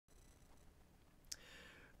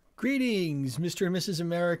Greetings, Mr. and Mrs.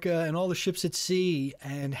 America and all the ships at sea,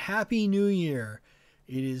 and Happy New Year.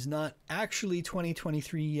 It is not actually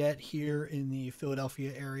 2023 yet here in the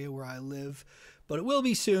Philadelphia area where I live, but it will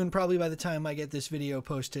be soon, probably by the time I get this video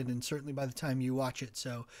posted and certainly by the time you watch it.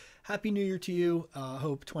 So Happy New Year to you.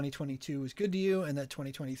 Hope 2022 is good to you and that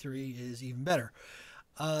 2023 is even better.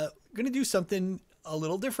 Going to do something a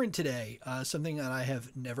little different today, something that I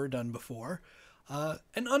have never done before, an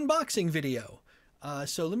unboxing video.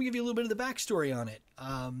 So let me give you a little bit of the backstory on it.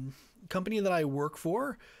 Company that I work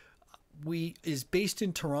for, is based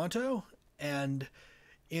in Toronto, and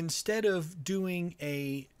instead of doing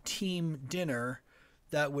a team dinner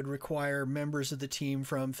that would require members of the team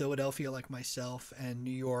from Philadelphia like myself and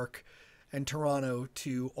New York and Toronto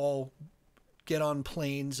to all get on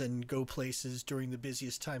planes and go places during the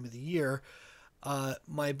busiest time of the year,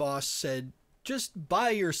 my boss said, just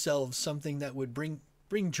buy yourselves something that would bring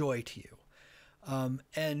joy to you.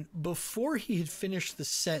 And before he had finished the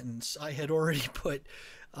sentence, I had already put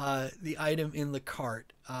the item in the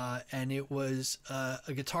cart, and it was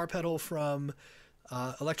a guitar pedal from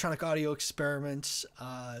Electronic Audio Experiments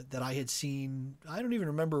that I had seen. I don't even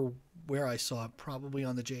remember where I saw it, probably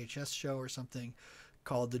on the JHS show or something,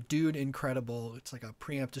 called the Dude Incredible. It's like a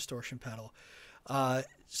preamp distortion pedal.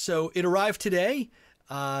 So it arrived today.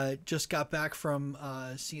 Just got back from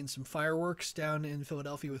seeing some fireworks down in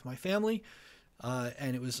Philadelphia with my family.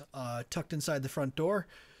 And it was tucked inside the front door.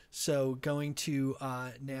 So going to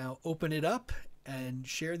now open it up and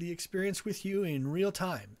share the experience with you in real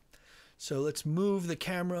time. So let's move the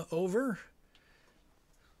camera over.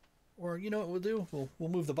 Or you know what we'll do? We'll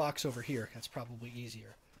move the box over here. That's probably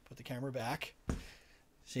easier. Put the camera back.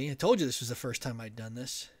 See, I told you this was the first time I'd done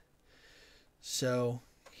this. So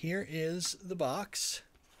here is the box.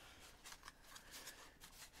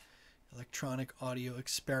 Electronic Audio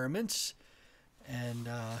Experiments. And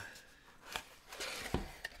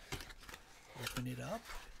open it up.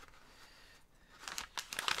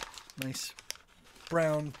 Nice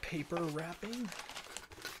brown paper wrapping.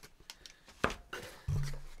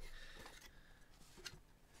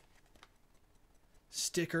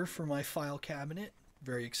 Sticker for my file cabinet.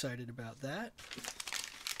 Very excited about that.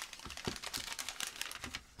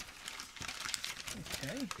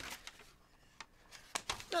 Okay.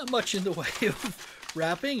 Not much in the way of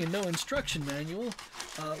wrapping and no instruction manual,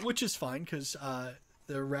 which is fine because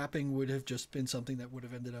the wrapping would have just been something that would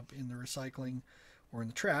have ended up in the recycling or in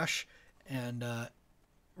the trash. And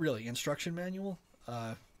really, instruction manual,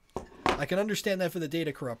 I can understand that for the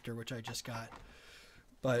data corruptor, which I just got,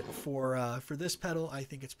 but for this pedal, I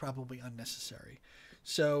think it's probably unnecessary.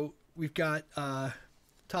 So we've got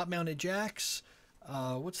top mounted jacks.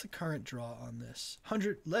 What's the current draw on this?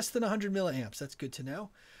 Less than 100 milliamps. That's good to know.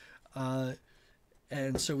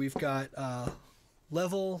 And so we've got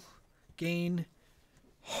level, gain,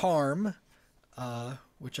 harm,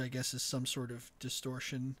 which I guess is some sort of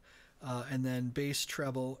distortion, and then bass,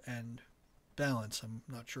 treble, and balance. I'm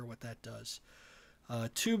not sure what that does.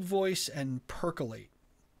 Tube voice and percolate.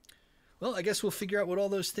 Well, I guess we'll figure out what all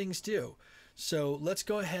those things do. So let's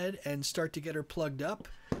go ahead and start to get her plugged up.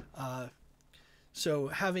 So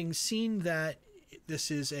having seen that this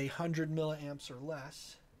is 100 milliamps or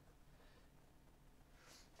less,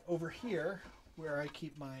 over here where I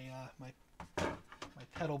keep my my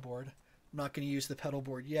pedal board, I'm not going to use the pedal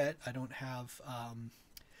board yet. I don't have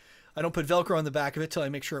I don't put Velcro on the back of it till I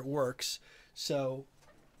make sure it works. So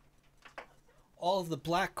all of the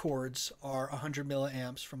black cords are 100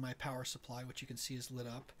 milliamps from my power supply, which you can see is lit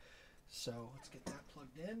up. So let's get that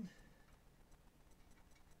plugged in.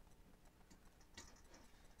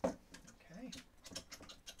 Okay.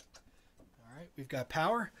 All right, we've got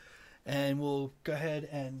power, and we'll go ahead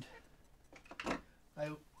and I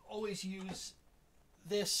always use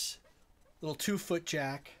this little 2-foot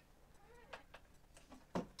jack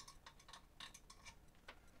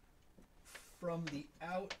from the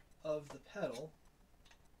out of the pedal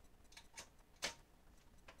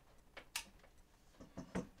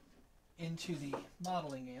into the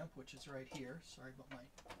modeling amp, which is right here. Sorry about my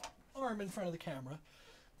arm in front of the camera.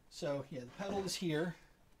 So yeah, the pedal is here.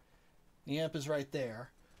 The amp is right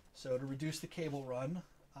there. So to reduce the cable run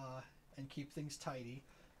and keep things tidy,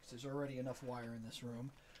 because there's already enough wire in this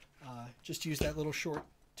room, just use that little short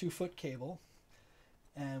 2-foot cable,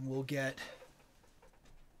 and we'll get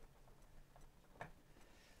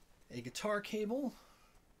a guitar cable.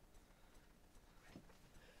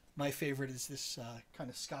 My favorite is this kind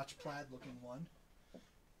of Scotch plaid looking one.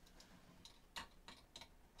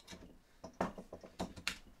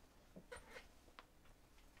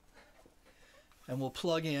 And we'll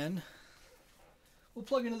plug into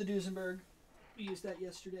the Duesenberg We used that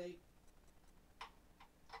yesterday.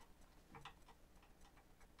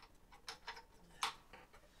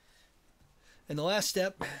 And the last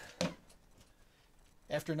step,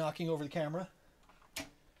 after knocking over the camera,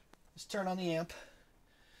 is turn on the amp.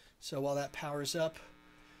 So while that powers up,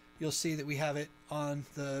 you'll see that we have it on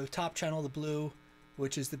the top channel, the blue,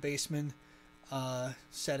 which is the Bassman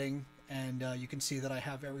setting. And you can see that I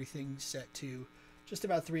have everything set to just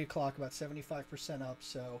about 3 o'clock, about 75% up.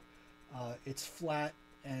 So it's flat,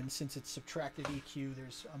 and since it's subtracted EQ,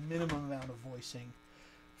 there's a minimum amount of voicing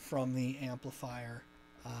from the amplifier.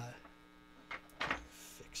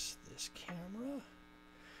 Fix this camera.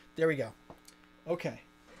 There we go. Okay.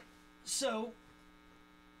 So,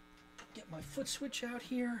 get my foot switch out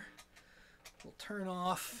here. We'll turn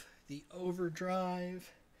off the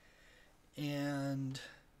overdrive and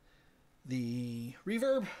the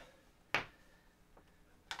reverb.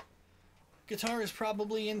 Guitar is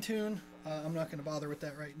probably in tune. I'm not going to bother with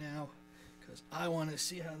that right now because I want to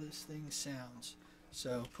see how this thing sounds.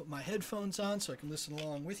 So put my headphones on so I can listen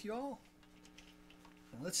along with you all.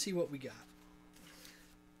 And let's see what we got.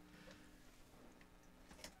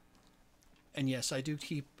 And yes, I do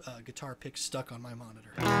keep guitar picks stuck on my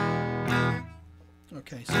monitor.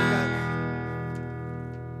 Okay, so we got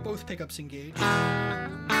both pickups engaged.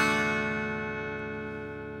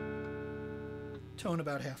 Tone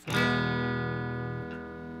about halfway.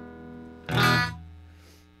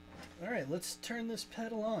 Alright, let's turn this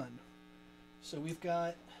pedal on. So we've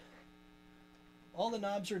got all the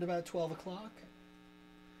knobs are at about 12 o'clock.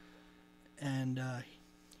 And here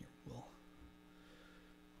we'll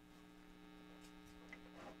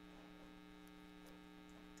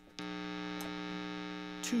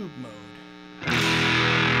tube mode.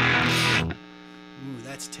 Ooh,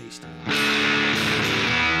 that's tasty.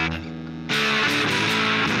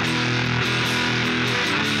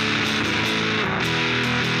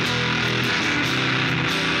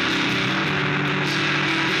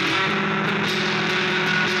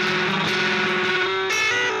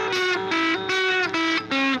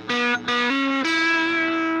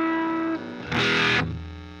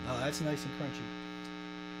 Nice and crunchy.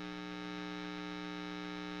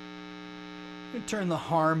 I'm going to turn the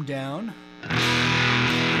harm down.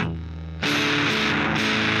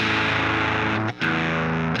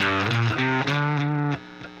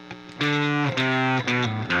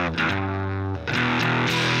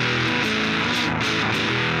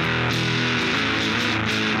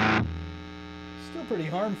 Still pretty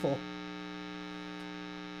harmful.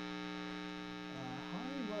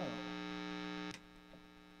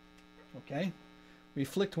 Okay, we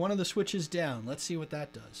flicked one of the switches down. Let's see what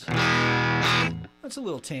that does. That's a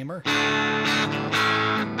little tamer.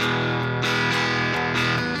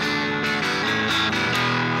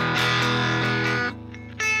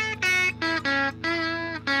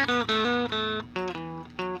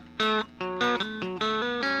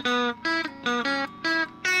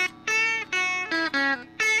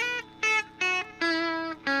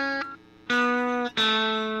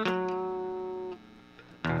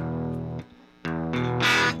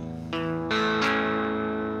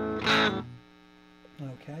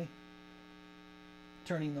 Okay.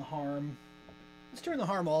 Turning the harm. Let's turn the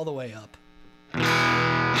harm all the way up. It's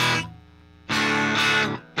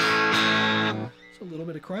a little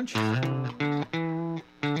bit of crunch.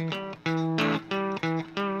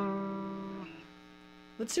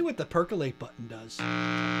 Let's see what the percolate button does.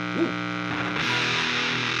 Ooh.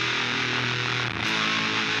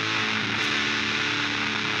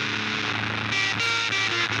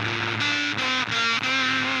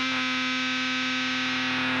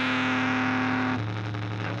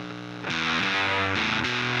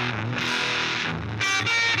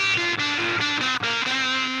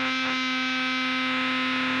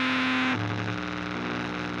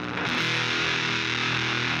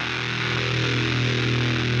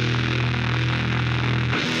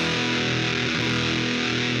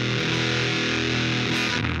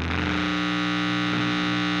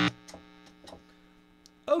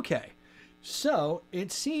 Okay, so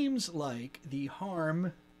it seems like the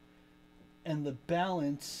harm and the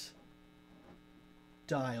balance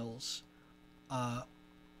dials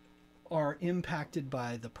are impacted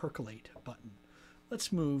by the percolate button.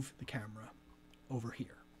 Let's move the camera over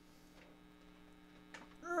here.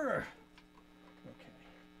 Okay,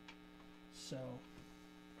 so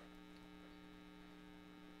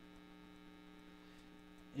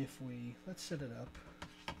if we, let's set it up.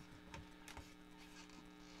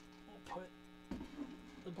 Put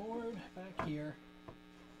the board back here.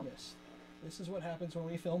 Yes, this is what happens when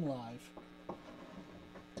we film live.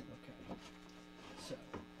 Okay, so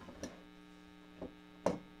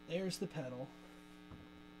there's the pedal.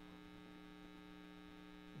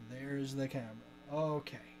 There's the camera.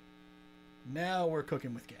 Okay. Now we're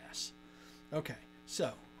cooking with gas. Okay,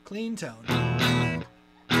 so clean tone.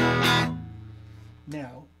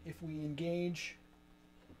 Now, if we engage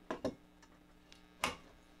the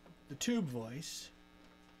tube voice,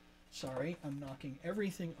 sorry, I'm knocking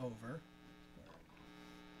everything over.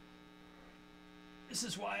 This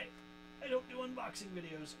is why I don't do unboxing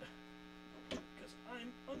videos, because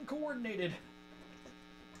I'm uncoordinated.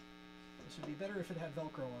 This would be better if it had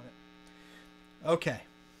Velcro on it. Okay.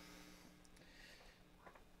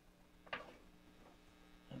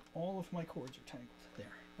 And all of my cords are tangled. There.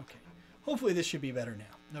 Okay. Hopefully this should be better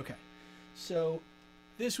now. Okay. So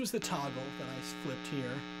this was the toggle that I flipped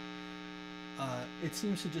here. It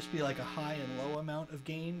seems to just be like a high and low amount of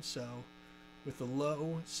gain. So with the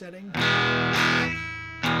low setting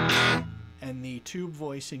and the tube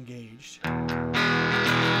voice engaged,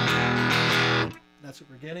 that's what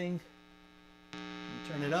we're getting.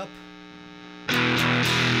 Turn it up.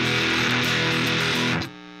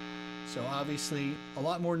 So obviously a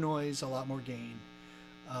lot more noise, a lot more gain.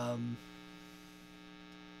 And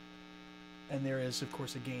there is, of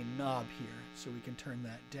course, a gain knob here, so we can turn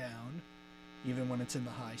that down even when it's in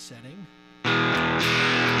the high setting.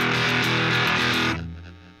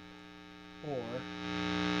 Or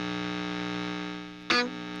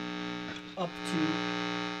up to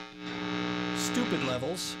stupid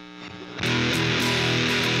levels.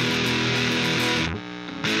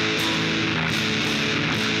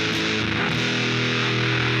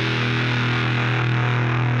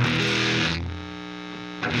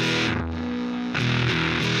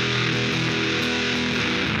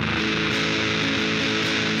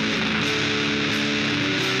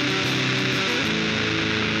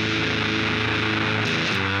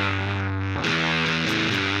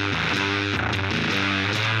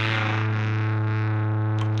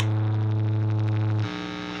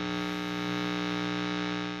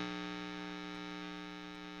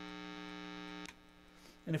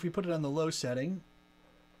 And if we put it on the low setting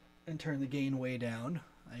and turn the gain way down,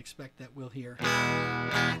 I expect that we'll hear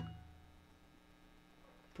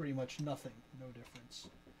pretty much nothing, no difference.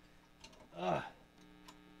 There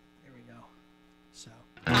we go. So.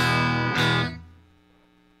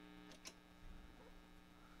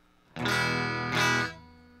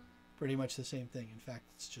 Pretty much the same thing. In fact,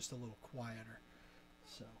 it's just a little quieter.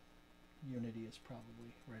 So, unity is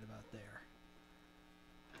probably right about there.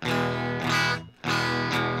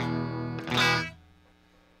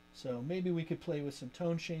 So maybe we could play with some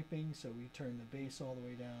tone shaping. So we turn the bass all the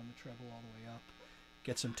way down, the treble all the way up,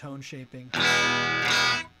 get some tone shaping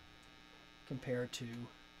compared to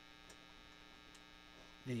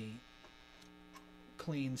the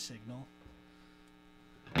clean signal.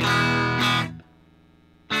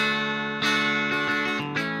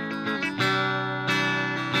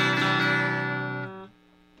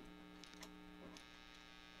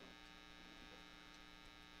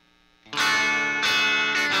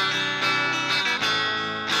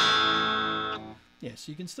 Yeah,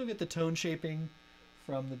 so you can still get the tone shaping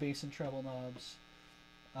from the bass and treble knobs.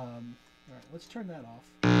 All right, let's turn that off.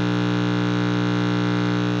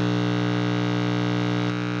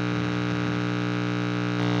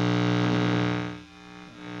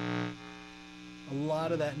 A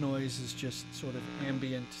lot of that noise is just sort of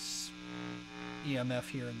ambient EMF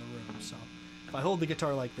here in the room. So if I hold the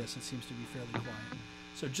guitar like this, it seems to be fairly quiet.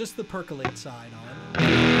 So just the percolate side on.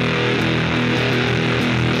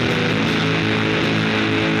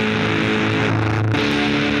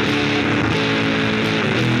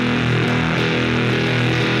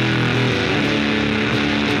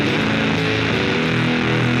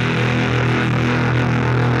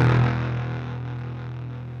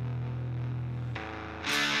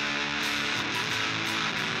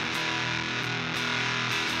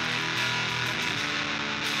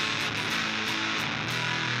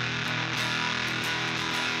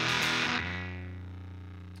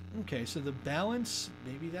 Okay, so the balance,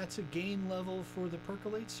 maybe that's a gain level for the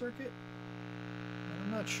percolate circuit?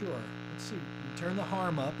 I'm not sure. Let's see. We turn the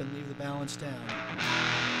harm up and leave the balance down.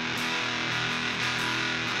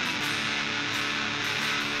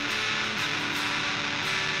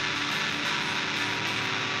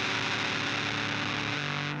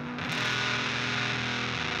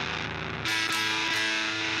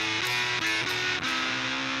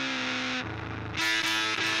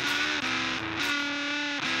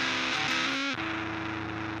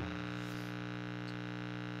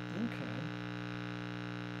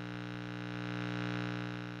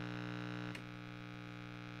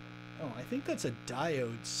 I think that's a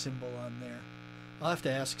diode symbol on there. I'll have to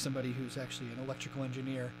ask somebody who's actually an electrical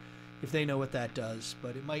engineer if they know what that does,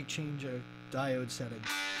 but it might change a diode setting.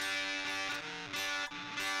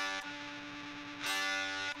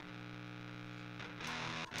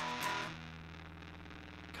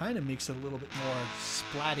 kind of makes it a little bit more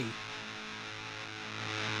splatty.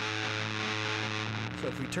 So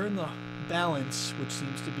if we turn the balance, which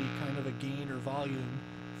seems to be kind of a gain or volume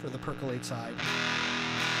for the percolate side,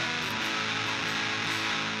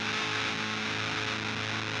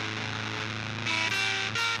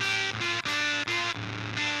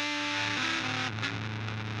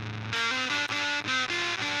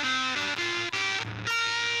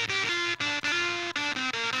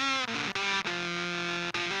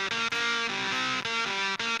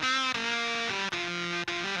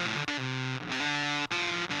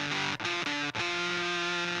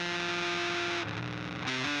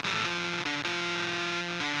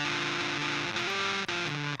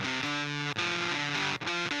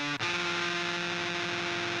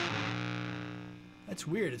 that's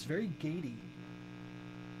weird. It's very gatey.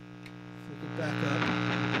 Flip it back up.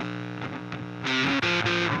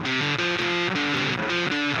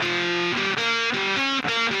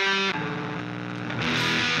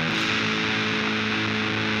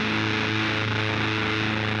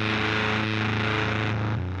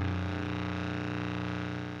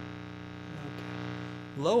 Okay.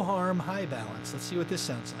 Low harm, high balance. Let's see what this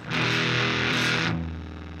sounds like.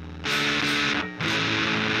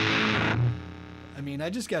 I mean,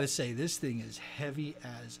 I just got to say, this thing is heavy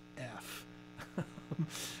as F.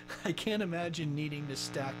 I can't imagine needing to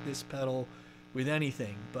stack this pedal with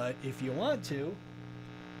anything, but if you want to,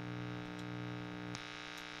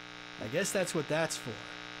 I guess that's what that's for.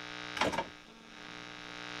 Keep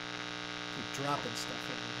dropping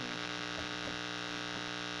stuff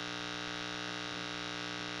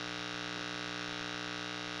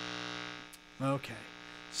over here. Okay,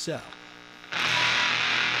 so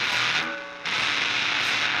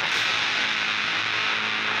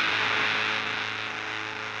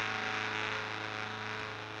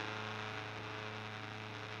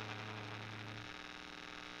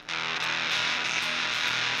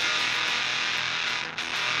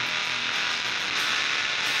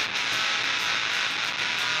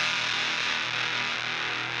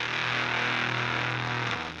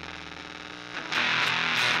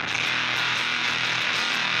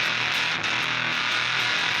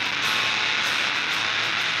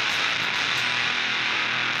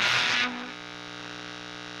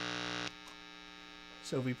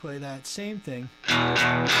So if we play that same thing,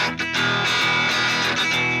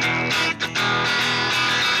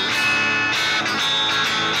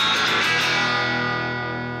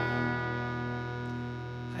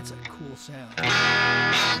 that's a cool sound.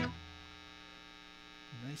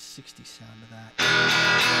 Nice 60 sound to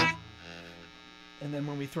that. And then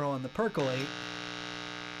when we throw on the percolate,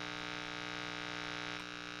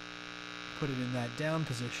 put it in that down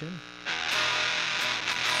position.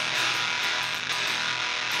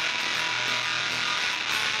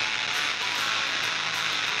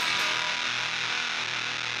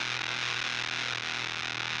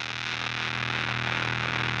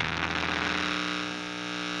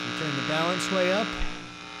 Turn the balance way up,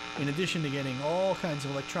 in addition to getting all kinds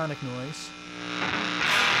of electronic noise.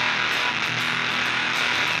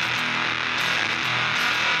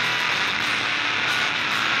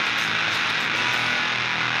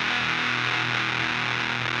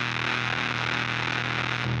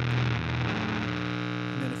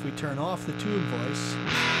 And then if we turn off the tube voice,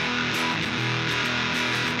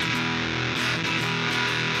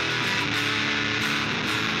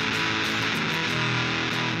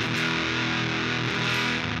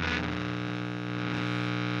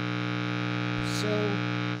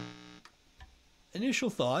 initial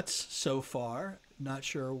thoughts so far. Not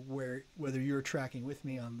sure whether you're tracking with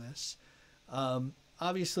me on this.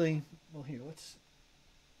 Obviously, well, here let's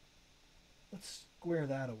square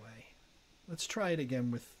that away. Let's try it again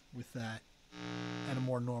with that at a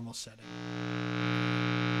more normal setting.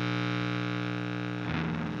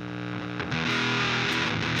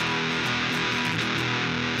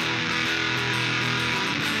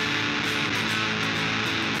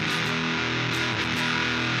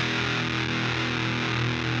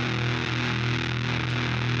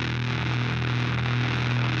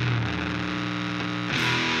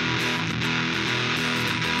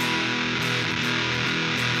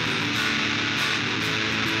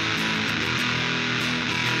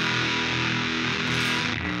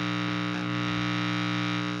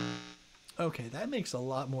 Okay, that makes a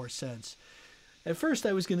lot more sense. At first,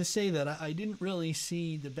 I was going to say that I didn't really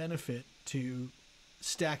see the benefit to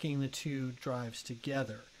stacking the two drives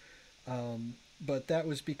together. But that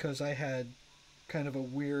was because I had kind of a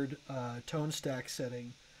weird tone stack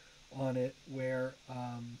setting on it where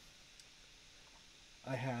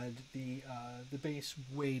I had the bass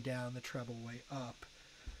way down, the treble way up,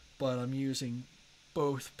 but I'm using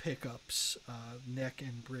both pickups, neck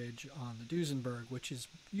and bridge, on the Duesenberg, which is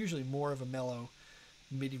usually more of a mellow,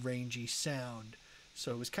 mid-rangey sound.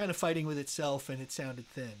 So it was kind of fighting with itself, and it sounded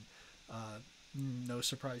thin. No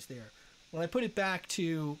surprise there. When I put it back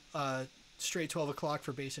to straight 12 o'clock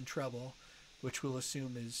for bass and treble, which we'll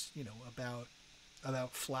assume is, you know, about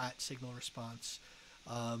flat signal response,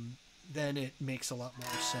 then it makes a lot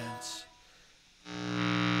more sense.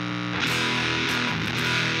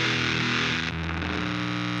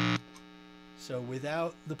 So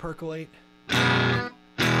without the percolate,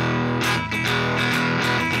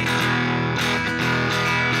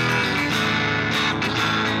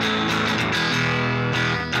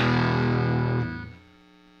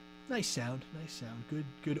 nice sound,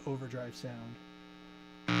 good overdrive sound.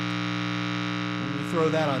 When you throw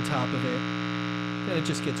that on top of it, then it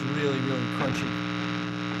just gets really, really crunchy.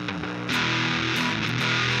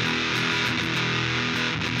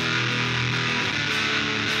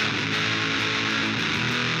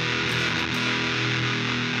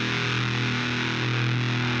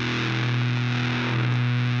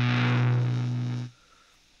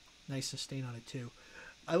 Nice sustain on it too.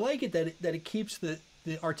 I like it that it keeps the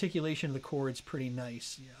articulation of the chords pretty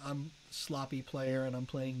nice. I'm a sloppy player and I'm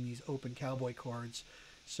playing these open cowboy chords,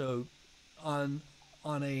 so on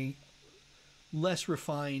a less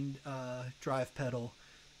refined drive pedal,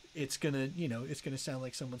 it's gonna sound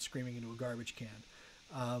like someone screaming into a garbage can,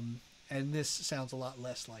 and this sounds a lot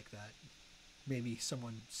less like that. Maybe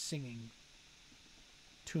someone singing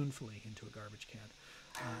tunefully into a garbage can.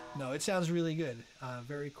 No, it sounds really good.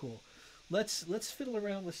 Very cool. Let's fiddle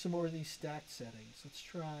around with some more of these stacked settings. Let's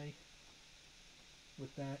try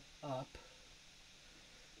with that up.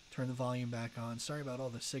 Turn the volume back on. Sorry about all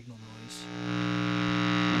the signal noise.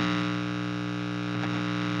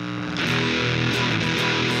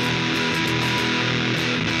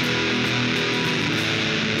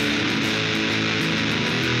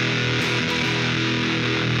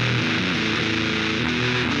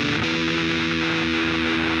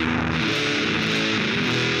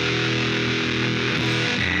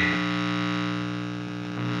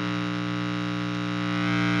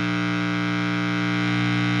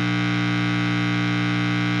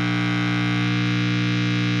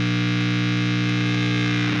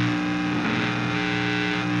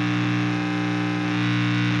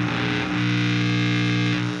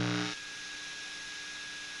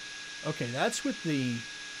 Okay, that's with the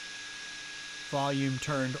volume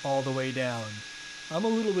turned all the way down. I'm a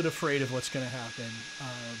little bit afraid of what's going to happen,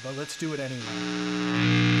 but let's do it anyway.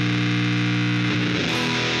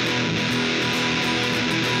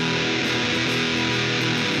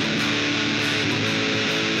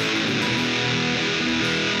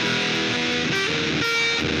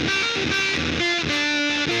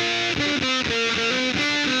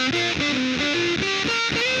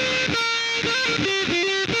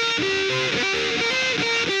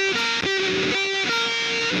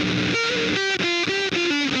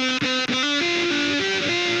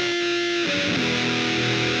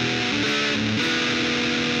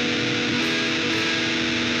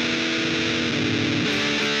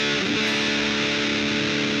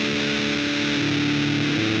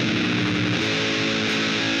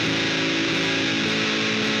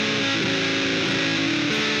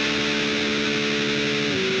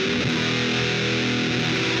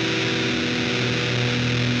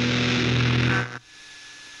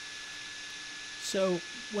 So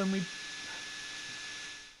when we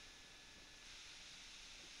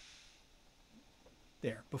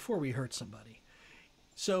before we hurt somebody.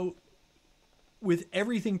 So with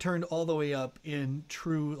everything turned all the way up in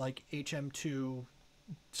true like HM2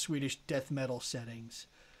 Swedish death metal settings,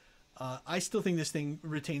 I still think this thing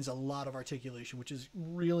retains a lot of articulation, which is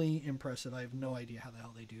really impressive. I have no idea how the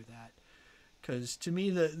hell they do that. Because to me,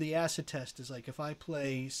 the acid test is like if I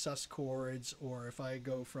play sus chords, or if I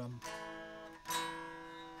go from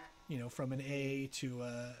from an A to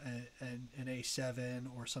an A7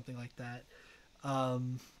 or something like that.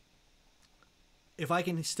 If I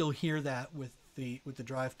can still hear that with the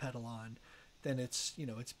drive pedal on, then it's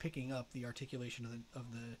picking up the articulation of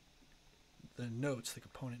the notes, the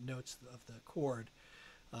component notes of the chord,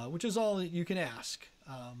 which is all that you can ask.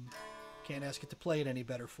 Can't ask it to play it any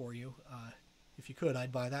better for you. If you could,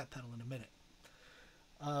 I'd buy that pedal in a minute.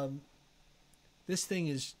 This thing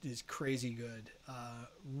is crazy good.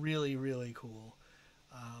 Really, really cool.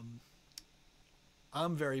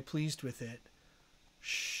 I'm very pleased with it.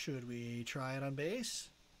 Should we try it on bass?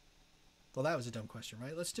 Well, that was a dumb question,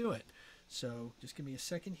 right? Let's do it. So just give me a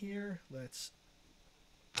second here. Let's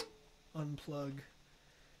unplug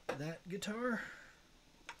that guitar.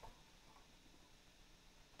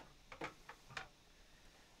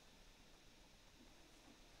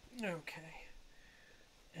 Okay.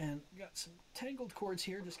 And got some tangled cords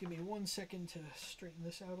here. Just give me 1 second to straighten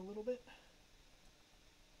this out a little bit.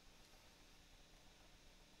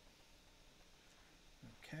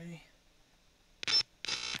 Okay.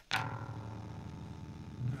 All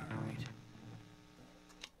right.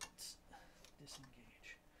 Let's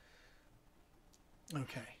disengage.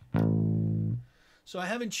 Okay. So I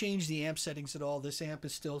haven't changed the amp settings at all. This amp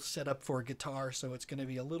is still set up for a guitar, so it's going to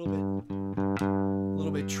be a little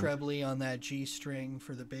bit trebly on that G string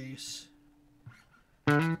for the bass.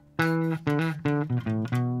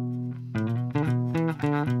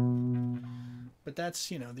 But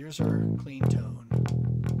that's, you know, there's our clean tone.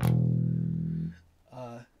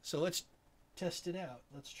 So let's test it out.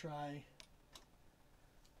 Let's try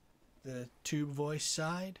the tube voice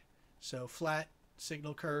side. So flat,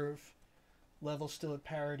 signal curve, level still at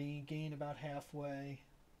parity, gain about halfway,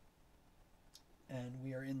 and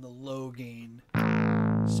we are in the low gain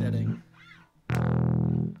setting.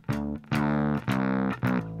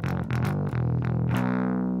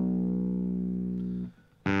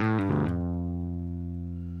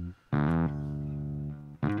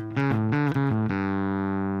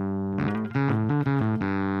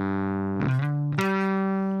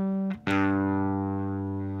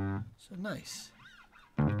 So nice.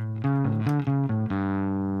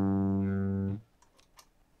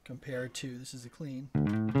 Compared to, this is a clean.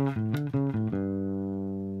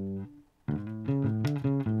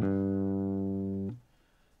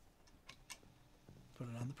 Put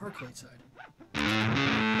it on the percolate side.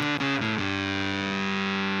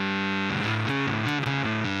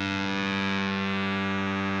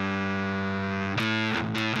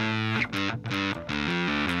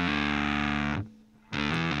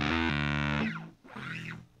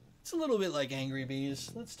 It's a little bit like Angry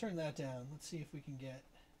Bees. Let's turn that down. Let's see if we can get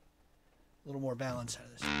a little more balance out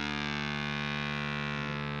of this.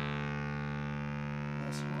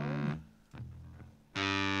 Less harm.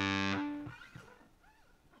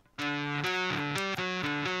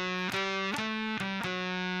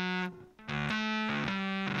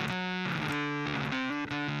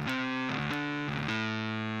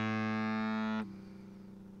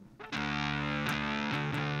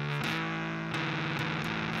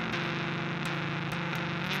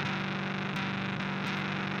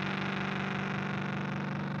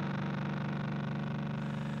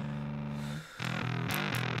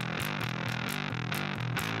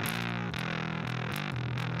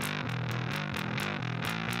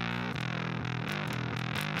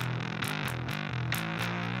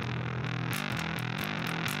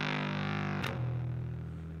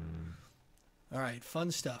 All right,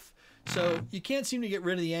 fun stuff. So you can't seem to get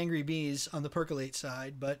rid of the Angry Bees on the percolate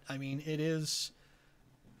side, but I mean, it is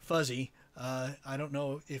fuzzy. I don't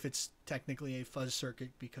know if it's technically a fuzz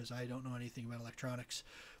circuit because I don't know anything about electronics,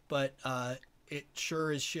 but it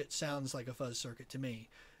sure as shit sounds like a fuzz circuit to me.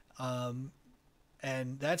 And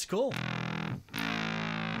that's cool.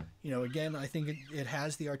 You know, again, I think it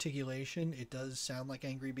has the articulation. It does sound like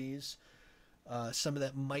Angry Bees. Some of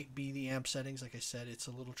that might be the amp settings. Like I said, it's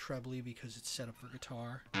a little trebly because it's set up for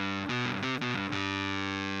guitar.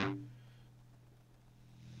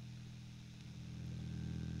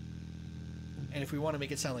 And if we want to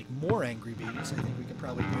make it sound like more Angry Bees, I think we can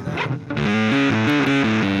probably do that.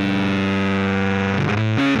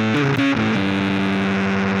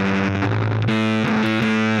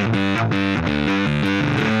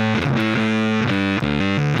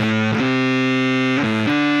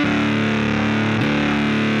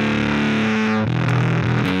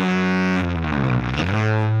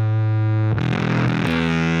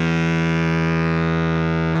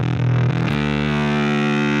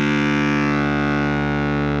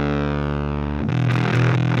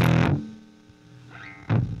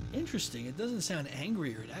 Interesting. It doesn't sound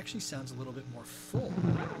angrier. It actually sounds a little bit more full.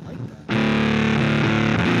 I like that.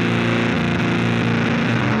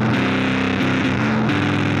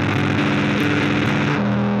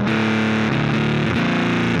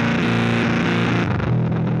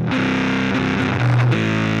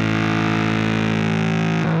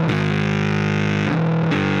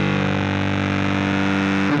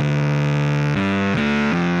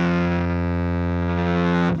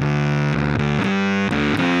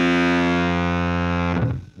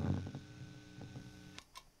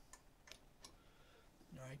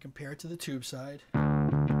 Compare it to the tube side. Let's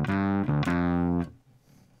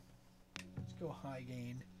go high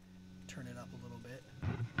gain, turn it up a little bit.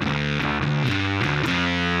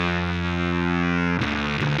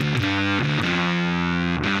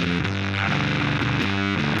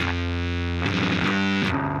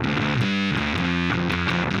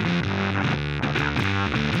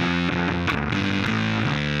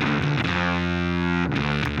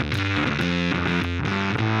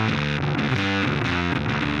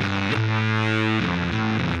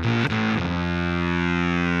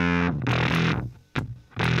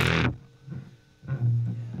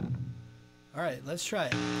 let's try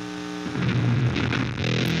it.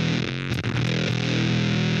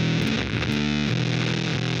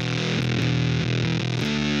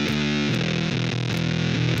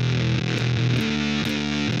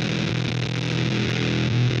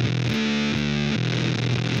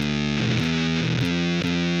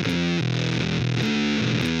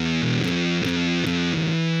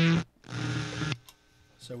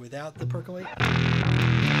 So without the percolate.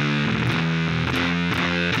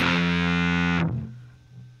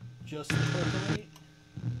 Just the percolate.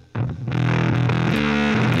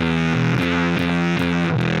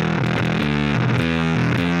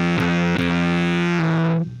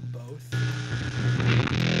 Both.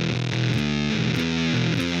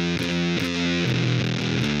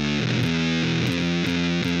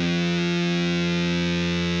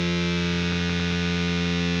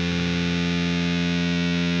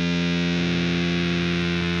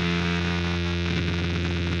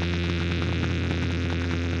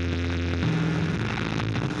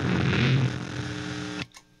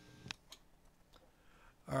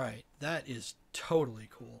 All right, that is totally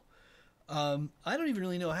cool. I don't even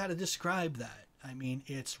really know how to describe that. I mean,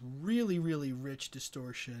 it's really, really rich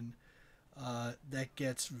distortion that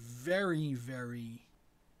gets very, very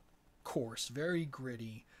coarse, very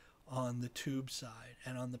gritty on the tube side.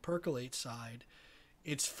 And on the percolate side,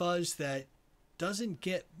 it's fuzz that doesn't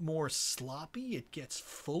get more sloppy. It gets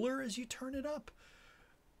fuller as you turn it up.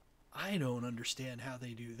 I don't understand how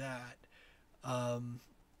they do that.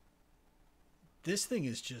 This thing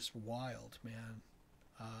is just wild, man.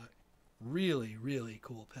 Really, really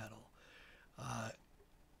cool pedal.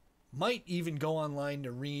 Might even go online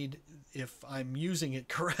to read if I'm using it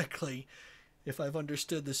correctly, if I've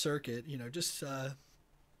understood the circuit. You know, just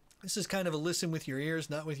this is kind of a listen with your ears,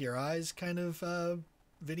 not with your eyes kind of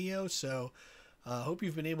video. So I hope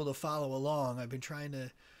you've been able to follow along. I've been trying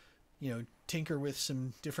to, you know, tinker with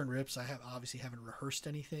some different rips. I obviously haven't rehearsed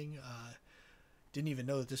anything. Didn't even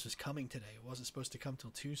know that this was coming today. It wasn't supposed to come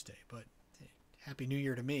till Tuesday, but Happy New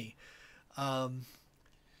Year to me.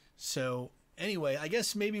 So anyway, I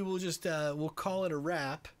guess maybe we'll just we'll call it a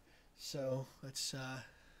wrap. So let's put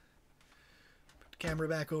the camera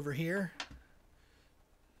back over here,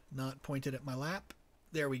 not pointed at my lap.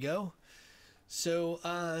 There we go. So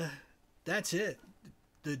that's it.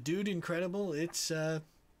 The Dude Incredible. It's as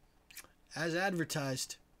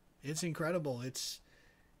advertised. It's incredible. It's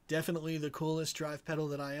definitely the coolest drive pedal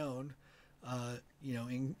that I own, you know,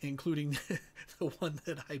 including the one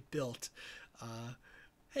that I built.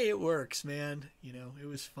 Hey, it works, man. You know, it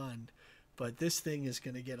was fun. But this thing is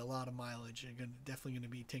going to get a lot of mileage. I'm definitely going to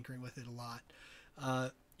be tinkering with it a lot.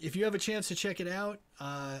 If you have a chance to check it out,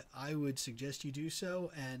 I would suggest you do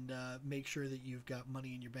so, and make sure that you've got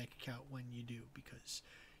money in your bank account when you do, because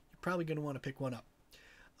you're probably going to want to pick one up.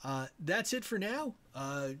 That's it for now.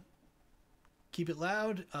 Keep it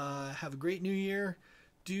loud. Have a great new year.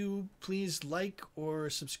 Do please like or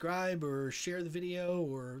subscribe or share the video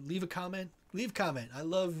or leave a comment. Leave a comment. I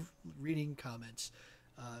love reading comments.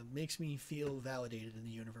 Makes me feel validated in the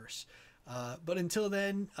universe. But until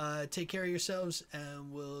then, take care of yourselves,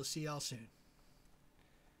 and we'll see y'all soon.